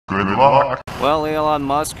Good luck. Well, Elon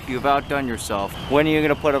Musk, you've outdone yourself. When are you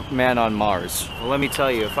gonna put a man on Mars? Well, let me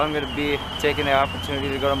tell you, if I'm gonna be taking the opportunity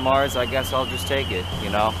to go to Mars, I guess I'll just take it, you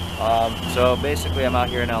know? So basically I'm out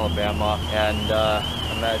here in Alabama, and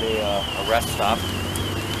I'm at a rest stop.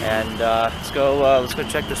 And let's go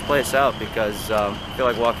check this place out, because I feel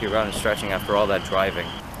like walking around and stretching after all that driving.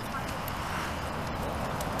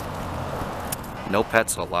 No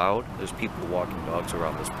pets allowed. There's people walking dogs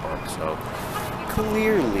around this park, so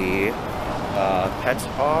clearly pets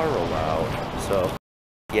are allowed. So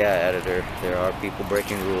yeah, editor, there are people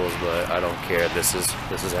breaking rules, but I don't care. This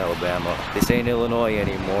is Alabama. This ain't Illinois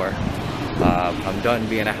anymore. I'm done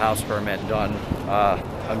being a house hermit.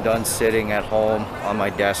 I'm done sitting at home on my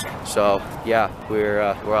desk. So yeah, we're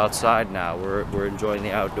outside now. We're enjoying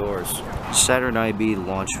the outdoors. Saturn IB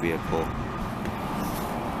launch vehicle.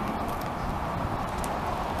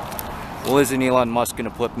 Well, isn't Elon Musk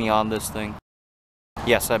gonna put me on this thing?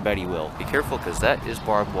 Yes, I bet he will. Be careful, because that is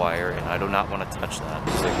barbed wire, and I do not want to touch that.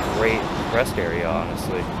 It's a great rest area,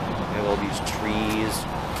 honestly. You have all these trees.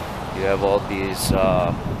 You have all these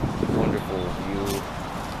wonderful view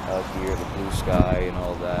out here, the blue sky and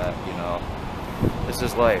all that, you know. This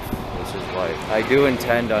is life. This is life. I do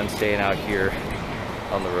intend on staying out here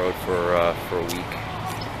on the road for a week,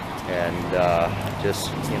 and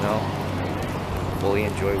just, you know, fully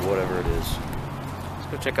enjoy whatever it is. Let's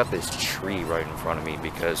go check out this tree right in front of me,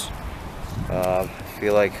 because I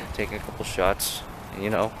feel like taking a couple shots,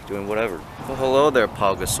 you know, doing whatever. Well, hello there,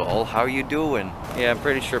 Paul Gasol. How are you doing? Yeah, I'm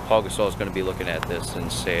pretty sure Paul Gasol is going to be looking at this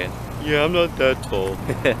and saying, yeah, I'm not that tall.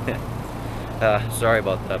 Sorry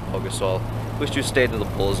about that, Paul Gasol. Wish you stayed in the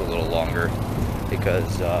Bulls a little longer,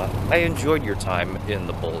 because I enjoyed your time in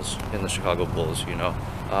the Bulls, in the Chicago Bulls, you know.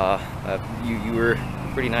 You were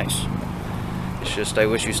pretty nice. It's just I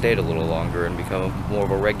wish you stayed a little longer and become more of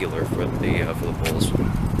a regular for the Bulls.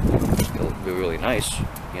 It'll be really nice,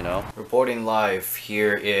 you know. Reporting live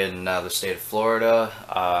here in the state of Florida.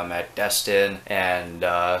 I'm at Destin, and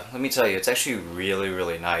let me tell you, it's actually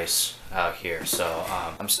really nice out here. So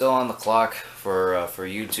I'm still on the clock for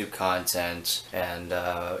YouTube content, and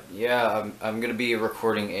yeah, I'm gonna be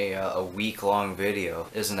recording a week-long video.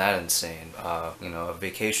 Isn't that insane? You know, a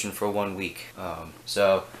vacation for 1 week.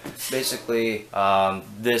 So basically,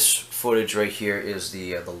 this footage right here is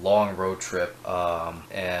the long road trip,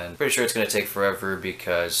 and pretty sure it's gonna take forever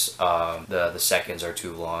because the seconds are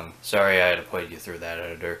too long. Sorry I had to put you through that,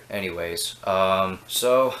 editor. Anyways,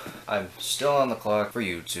 so I'm still on the clock for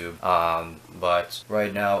YouTube. But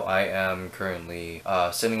right now I am currently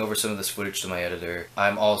sending over some of this footage to my editor.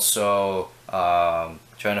 I'm also trying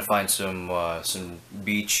to find some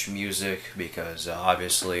beach music, because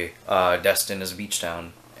obviously Destin is a beach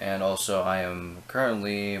town. And also I am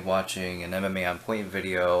currently watching an MMA on Point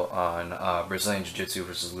video on Brazilian Jiu-Jitsu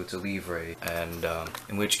versus Luta Livre, and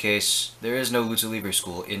in which case there is no Luta Livre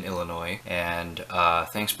school in Illinois, and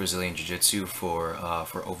thanks Brazilian Jiu-Jitsu for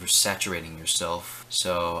oversaturating yourself.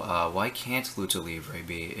 So why can't Luta Livre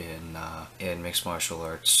be in mixed martial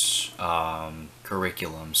arts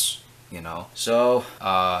curriculums? You know, so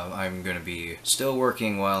I'm gonna be still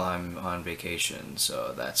working while I'm on vacation,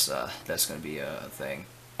 so that's gonna be a thing.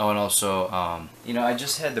 Oh, and also, you know, I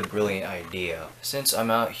just had the brilliant idea. Since I'm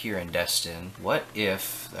out here in Destin, what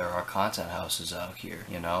if there are content houses out here,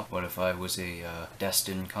 you know? What if I was a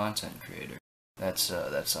Destin content creator? That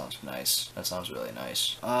sounds nice. That sounds really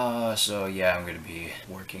nice. So yeah, I'm gonna be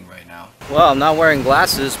working right now. Well, I'm not wearing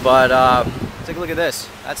glasses, but take a look at this.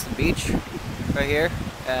 That's the beach right here,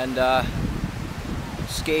 and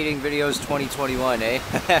skating videos 2021, eh?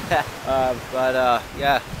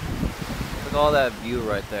 Yeah. Look at all that view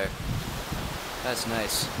right there. That's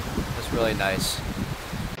nice. That's really nice.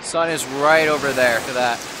 Sun is right over there. Look at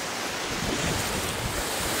that.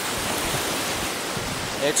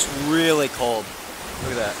 It's really cold.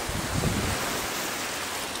 Look at that.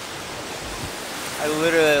 I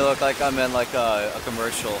literally look like I'm in like a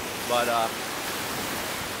commercial, but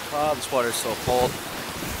oh, this water's so cold.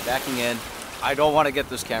 Backing in. I don't want to get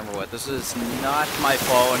this camera wet. This is not my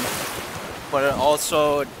phone, but it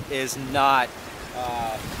also is not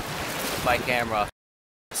my camera.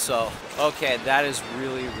 So, okay, that is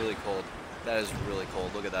really cold. That is really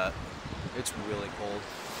cold. Look at that. It's really cold.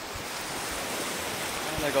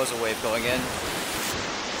 And there goes a wave going in.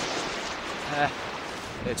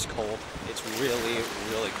 It's cold. It's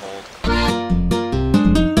really cold.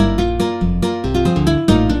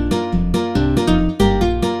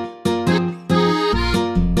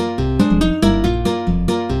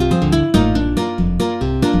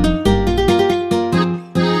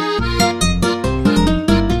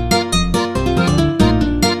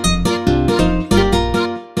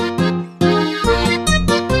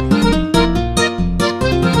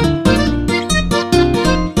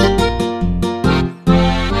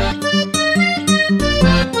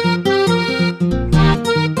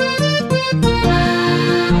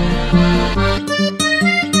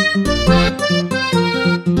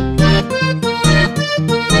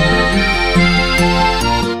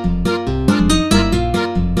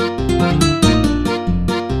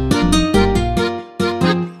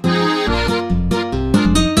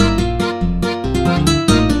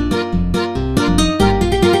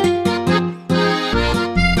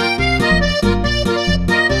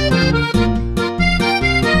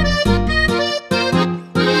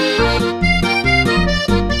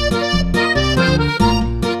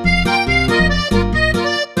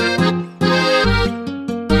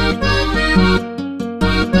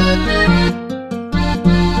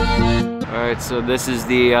 So this is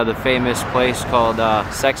the famous place called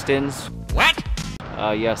Sexton's. What?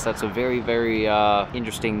 Yes, that's a very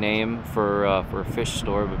interesting name for a fish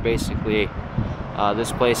store. But basically,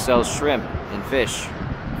 this place sells shrimp and fish,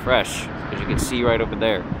 fresh, as you can see right over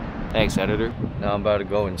there. Thanks, editor. Now I'm about to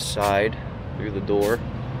go inside through the door,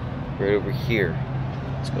 right over here.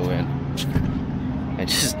 Let's go in. I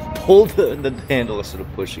just pulled the handle instead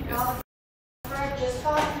of pushing it.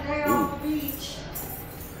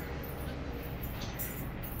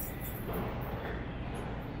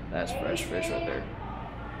 That's fresh fish right there.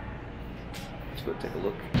 Let's go take a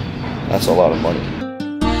look. That's a lot of money.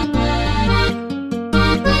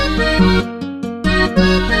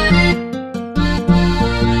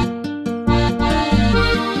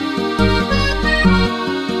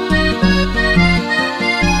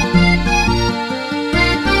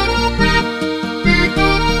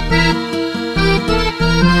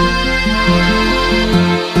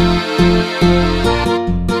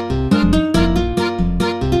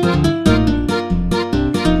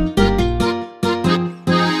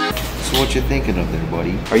 What you thinking of there,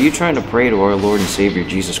 buddy? Are you trying to pray to our Lord and Savior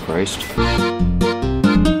Jesus Christ?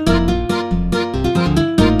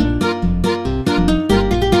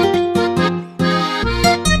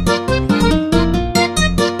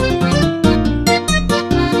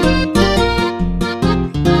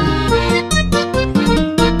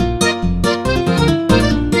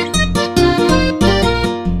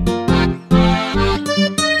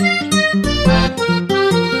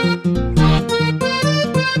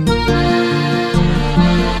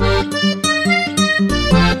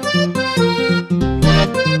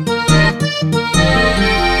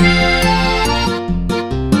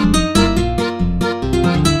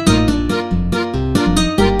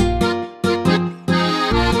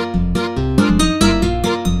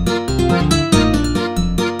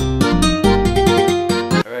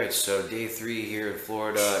 So day 3 here in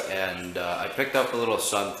Florida, and I picked up a little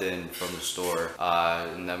something from the store,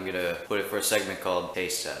 and I'm gonna put it for a segment called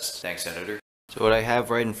Taste Test. Thanks, editor. So what I have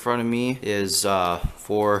right in front of me is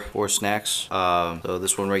four snacks. So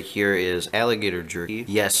this one right here is alligator jerky.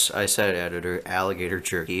 Yes, I said it, editor, alligator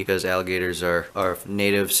jerky, because alligators are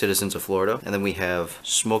native citizens of Florida. And then we have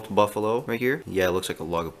smoked buffalo right here. Yeah, it looks like a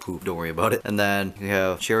log of poop, don't worry about it. And then we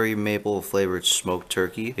have cherry maple flavored smoked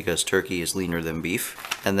turkey, because turkey is leaner than beef.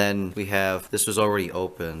 And then we have, this was already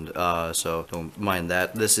opened, so don't mind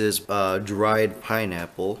that. This is dried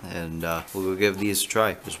pineapple, and we'll give these a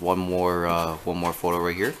try. There's one more photo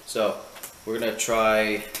right here. So we're gonna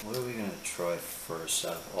try, what are we gonna try first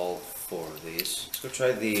out of all 4 of these? Let's go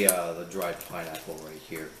try the dried pineapple right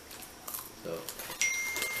here. So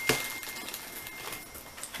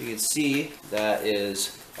you can see that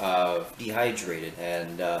is dehydrated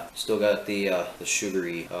and still got the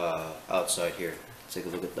sugary outside here. Let's take a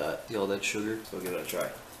look at that. See all that sugar? So we'll give it a try.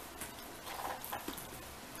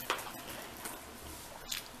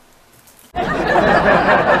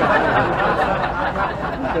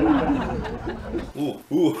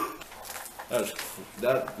 Ooh,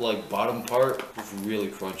 that like bottom part is really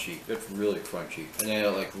crunchy. It's really crunchy, and then it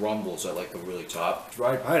like rumbles at like the really top.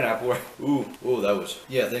 Dried pineapple. Ooh, that was.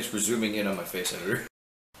 Yeah, thanks for zooming in on my face, editor.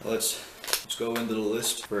 Let's go into the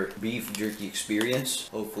list for beef jerky experience.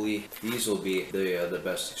 Hopefully these will be the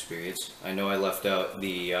best experience. I know I left out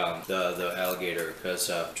the alligator because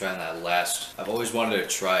trying that last. I've always wanted to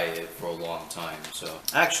try it for a long time. So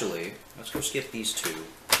actually, let's go skip these 2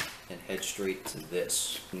 and head straight to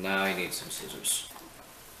this. Now I need some scissors.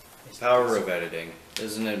 Power of editing,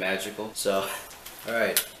 isn't it magical? So, all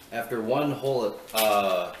right. After one whole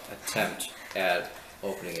attempt at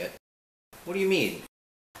opening it, what do you mean?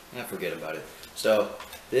 Forget about it. So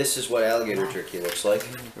this is what alligator jerky looks like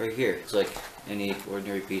right here. It's like any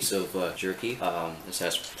ordinary piece of jerky. This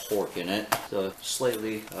has pork in it, so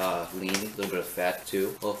slightly lean, a little bit of fat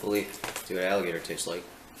too. Hopefully, see what alligator tastes like.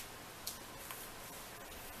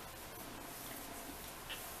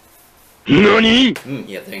 NANI?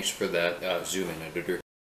 Yeah, thanks for that zoom in, editor.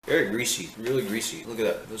 Very greasy, really greasy. Look at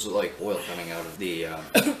that. This is like oil coming out of the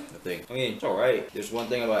thing. I mean, it's alright. There's one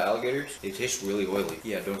thing about alligators. They taste really oily.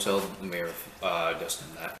 Yeah, don't tell the mayor of Destin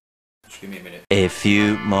that. Just give me a minute. A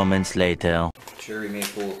few moments later. Cherry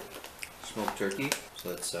maple smoked turkey. So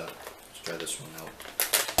let's try this one out.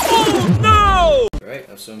 Oh no! Alright,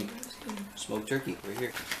 have some smoked turkey right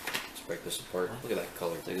here. Let's break this apart. Look at that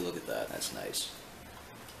color. Take a look at that. That's nice.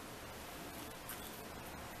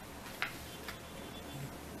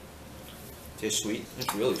 Tastes sweet.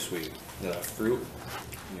 It's really sweet. The fruit,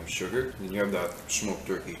 you have sugar, and you have that smoked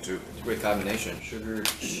turkey too. It's a great combination. Sugar,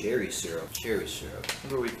 cherry syrup.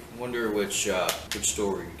 Wonder which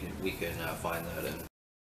store we can find that in.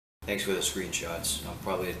 Thanks for the screenshots. I'm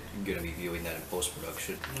probably going to be viewing that in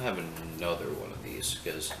post-production. I'm going to have another one of these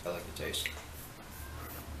because I like the taste.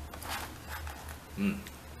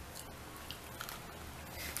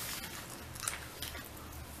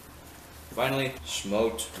 Finally,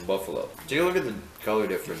 smoked buffalo. Take a look at the color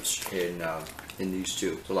difference in these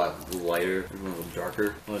two. It's a lot lighter, a little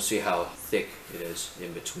darker. I want to see how thick it is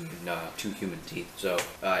in between two human teeth. So,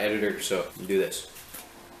 editor, so do this.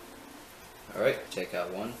 All right, check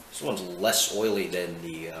out one. This one's less oily than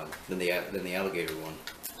the alligator one.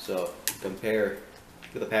 So compare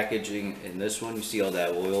to the packaging in this one. You see all that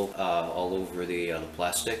oil all over the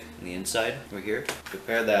plastic on the inside right here.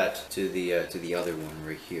 Compare that to the other one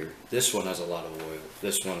right here. This one has a lot of oil.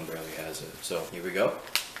 This one barely has it. So here we go.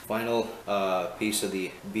 Final piece of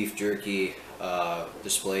the beef jerky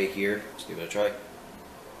display here. Let's give it a try.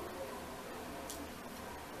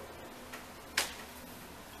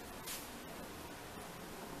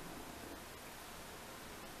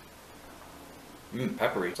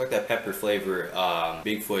 Peppery. It's like that pepper flavor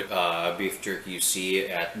Bigfoot beef jerky you see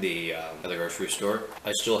at the grocery store.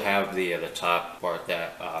 I still have the top part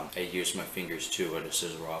that I use my fingers to and a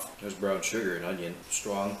scissor off. There's brown sugar and onion,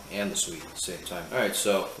 strong and the sweet at the same time. All right,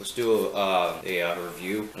 so let's do a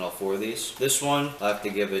review on all four of these. This one I have to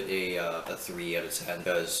give it a 3 out of 10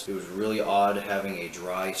 because it was really odd having a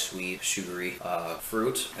dry, sweet, sugary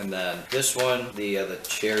fruit. And then this one, the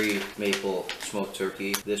cherry maple smoked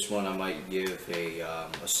turkey. This one I might give a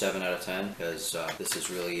 7 out of 10 because this is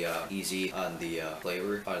really easy on the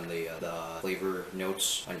flavor, on the flavor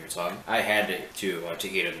notes on your tongue. I had to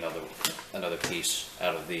eat another piece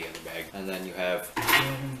out of the bag. And then you have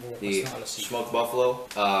the smoked buffalo.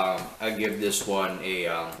 I give this one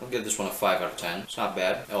I'll give this one a 5 out of 10. It's not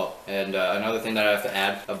bad. Oh, and another thing that I have to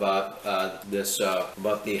add about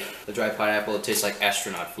about the dry pineapple, it tastes like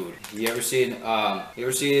astronaut food. You ever seen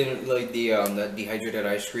like the dehydrated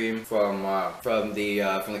ice cream from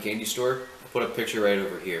the candy store? I'll put a picture right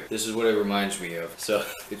over here. This is what it reminds me of. So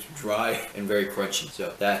it's dry and very crunchy.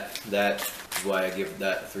 So that is why I give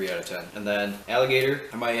that a 3 out of 10. And then alligator,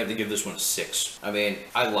 I might have to give this one a 6. I mean,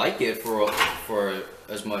 I like it for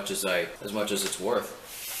as much as it's worth.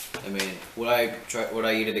 I mean, would I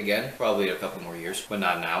eat it again? Probably in a couple more years, but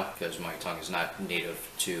not now because my tongue is not native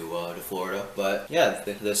to Florida. But yeah,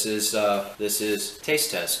 this is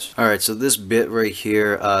taste test. All right, so this bit right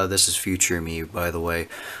here, this is future me, by the way.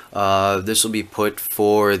 This will be put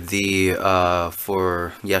for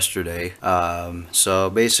for yesterday. So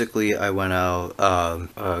basically, I went out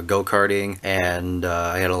go-karting and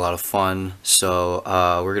I had a lot of fun. So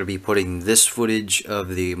we're gonna be putting this footage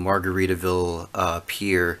of the Margaritaville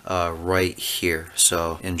pier right here.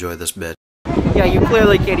 So enjoy this bit. Yeah, you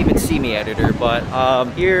clearly can't even see me, editor, but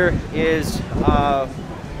here is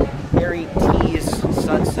Harry T's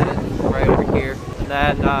sunset right over here. And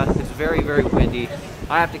then it's very, very windy.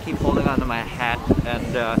 I have to keep holding on to my hat,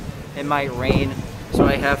 and it might rain, so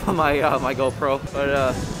I have my my GoPro. But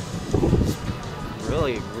it's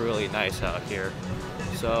really, really nice out here.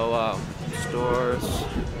 So stores,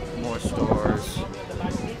 more stores.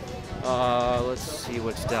 Let's see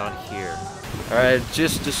what's down here. Alright,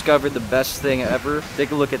 just discovered the best thing ever.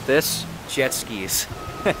 Take a look at this. Jet skis.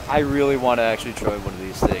 I really want to actually try one of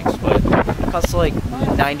these things, but it costs like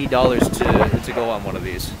 $90 to go on one of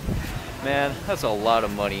these. Man, that's a lot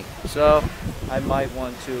of money. So I might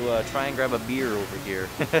want to try and grab a beer over here.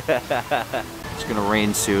 It's gonna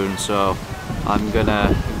rain soon, so I'm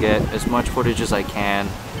gonna get as much footage as I can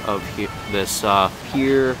of this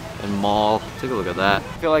pier and mall. Take a look at that.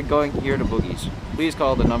 I feel like going here to Boogie's. Please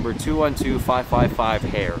call the number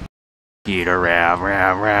 212-555-HAIR. Get around,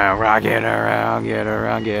 round, round, round, get around, get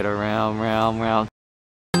around, get around, round, round.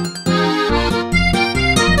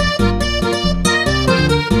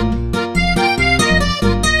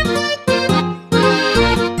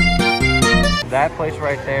 That place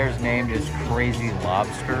right there is named as Crazy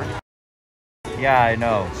Lobster. Yeah, I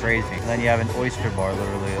know, crazy. And then you have an oyster bar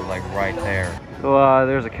literally like right there. So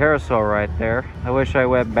there's a carousel right there. I wish I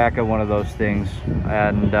went back at one of those things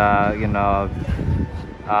and you know,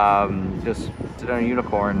 just sit on a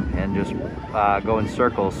unicorn and just go in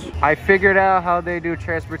circles. I figured out how they do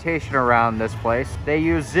transportation around this place. They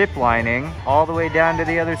use zip lining all the way down to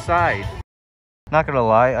the other side. Not gonna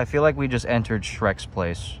lie, I feel like we just entered Shrek's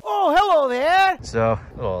place. Oh, hello there! So,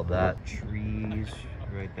 all that. Trees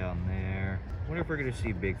right down there. I wonder if we're gonna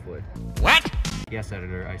see Bigfoot. What? Yes,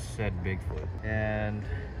 editor, I said Bigfoot. And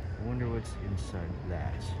I wonder what's inside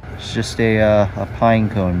that. It's just a pine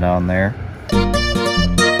cone down there.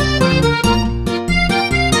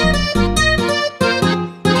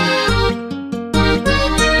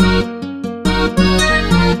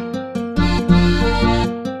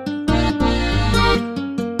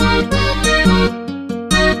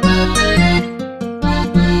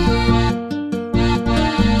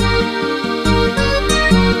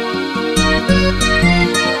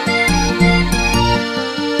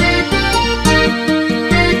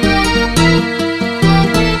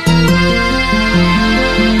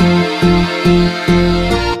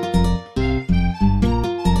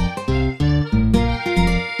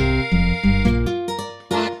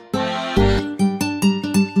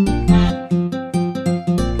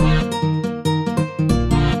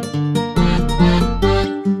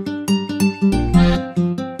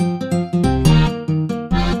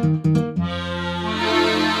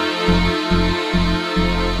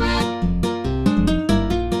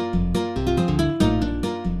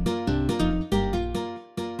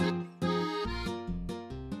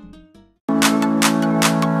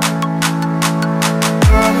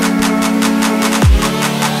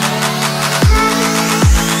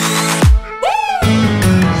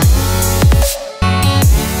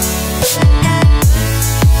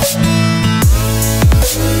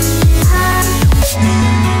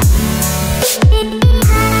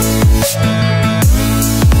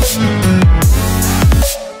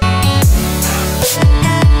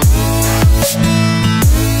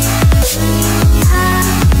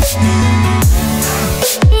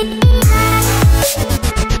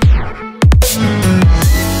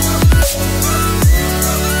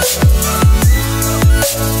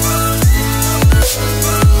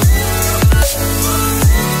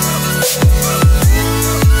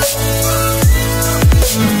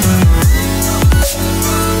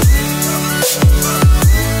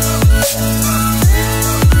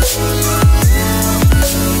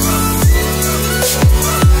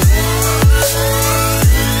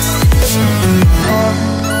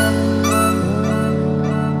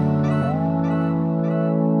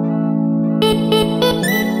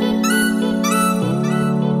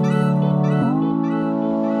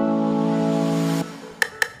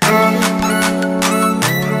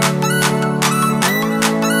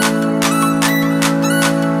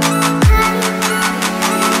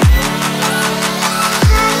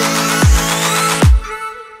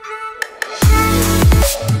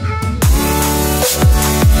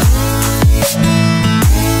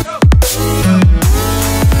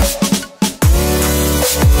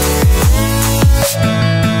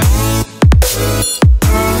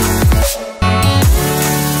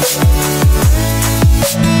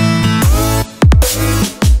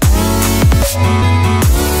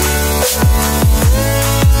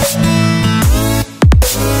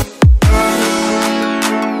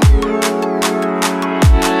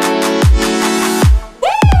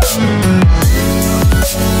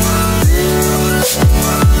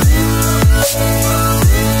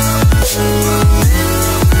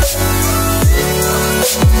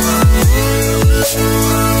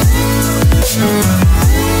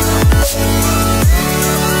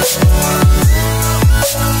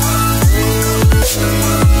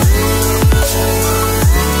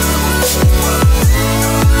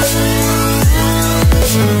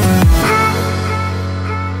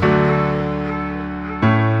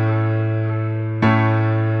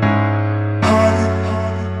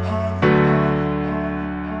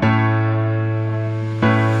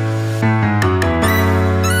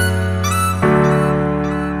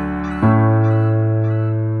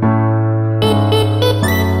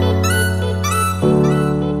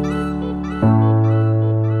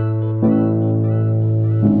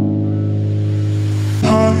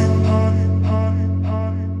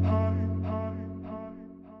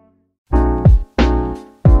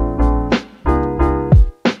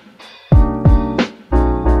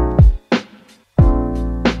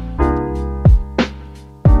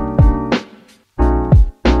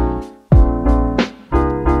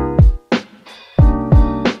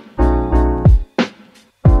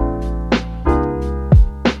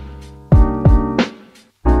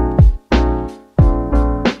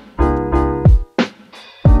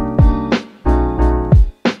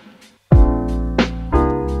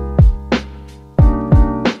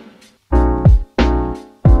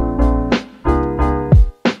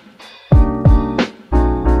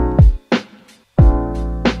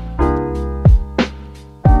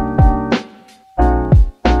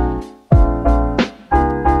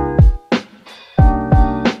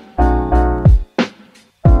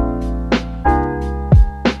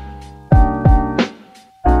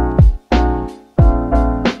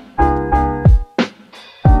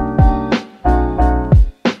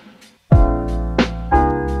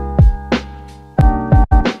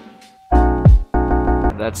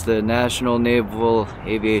 That's the National Naval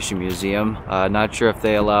Aviation Museum. Not sure if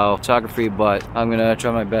they allow photography, but I'm gonna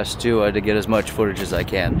try my best to get as much footage as I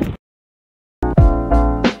can.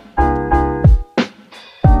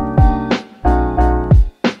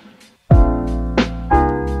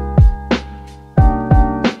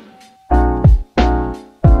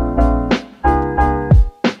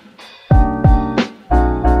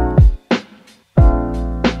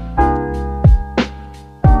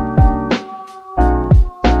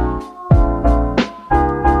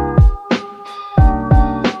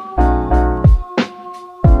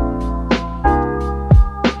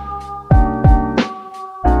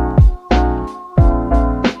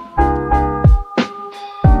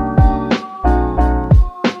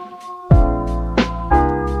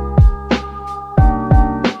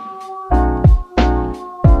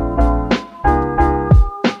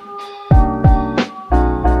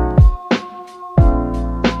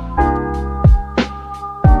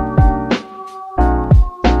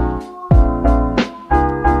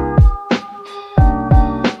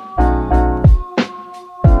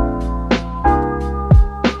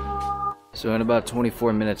 So in about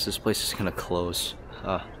 24 minutes, this place is gonna close.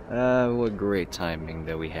 What great timing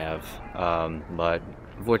that we have. But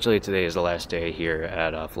unfortunately today is the last day here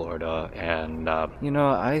at Florida, and you know,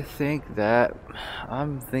 I think that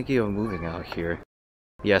I'm thinking of moving out here.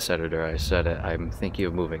 Yes, editor, I said it. I'm thinking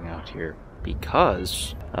of moving out here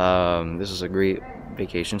because this is a great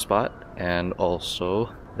vacation spot, and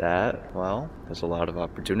also that, well, there's a lot of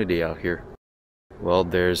opportunity out here. Well,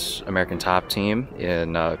 there's American Top Team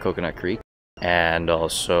in Coconut Creek. And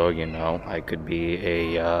also, you know, I could be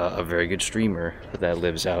a very good streamer that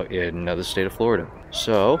lives out in the state of Florida.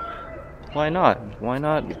 So, why not? Why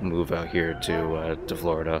not move out here to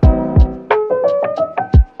Florida?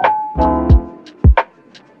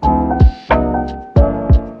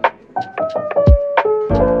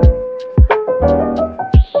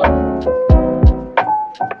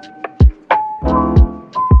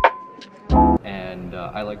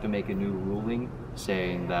 I like to make a new ruling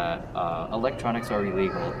saying that electronics are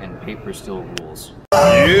illegal and paper still rules.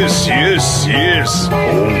 Yes, yes, yes.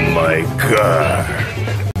 Oh my god.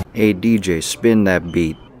 Hey DJ, spin that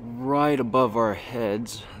beat. Right above our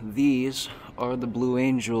heads, these are the Blue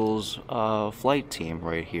Angels flight team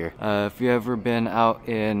right here. If you've ever been out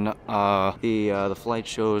in the flight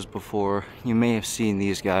shows before, you may have seen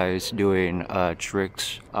these guys doing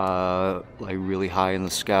tricks like really high in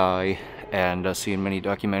the sky, and seen many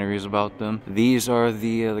documentaries about them. These are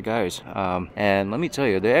the guys, and let me tell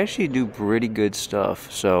you, they actually do pretty good stuff.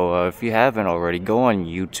 So if you haven't already, go on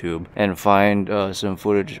YouTube and find some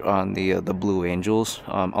footage on the Blue Angels.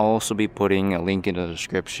 I'll also be putting a link in the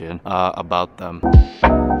description about them.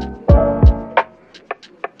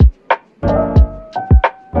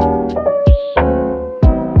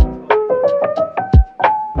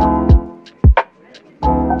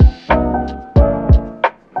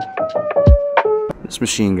 This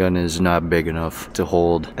machine gun is not big enough to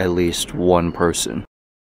hold at least one person.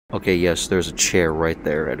 Okay, yes, there's a chair right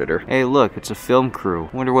there, editor. Hey, look, it's a film crew.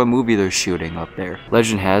 Wonder what movie they're shooting up there.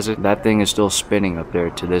 Legend has it, that thing is still spinning up there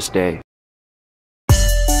to this day.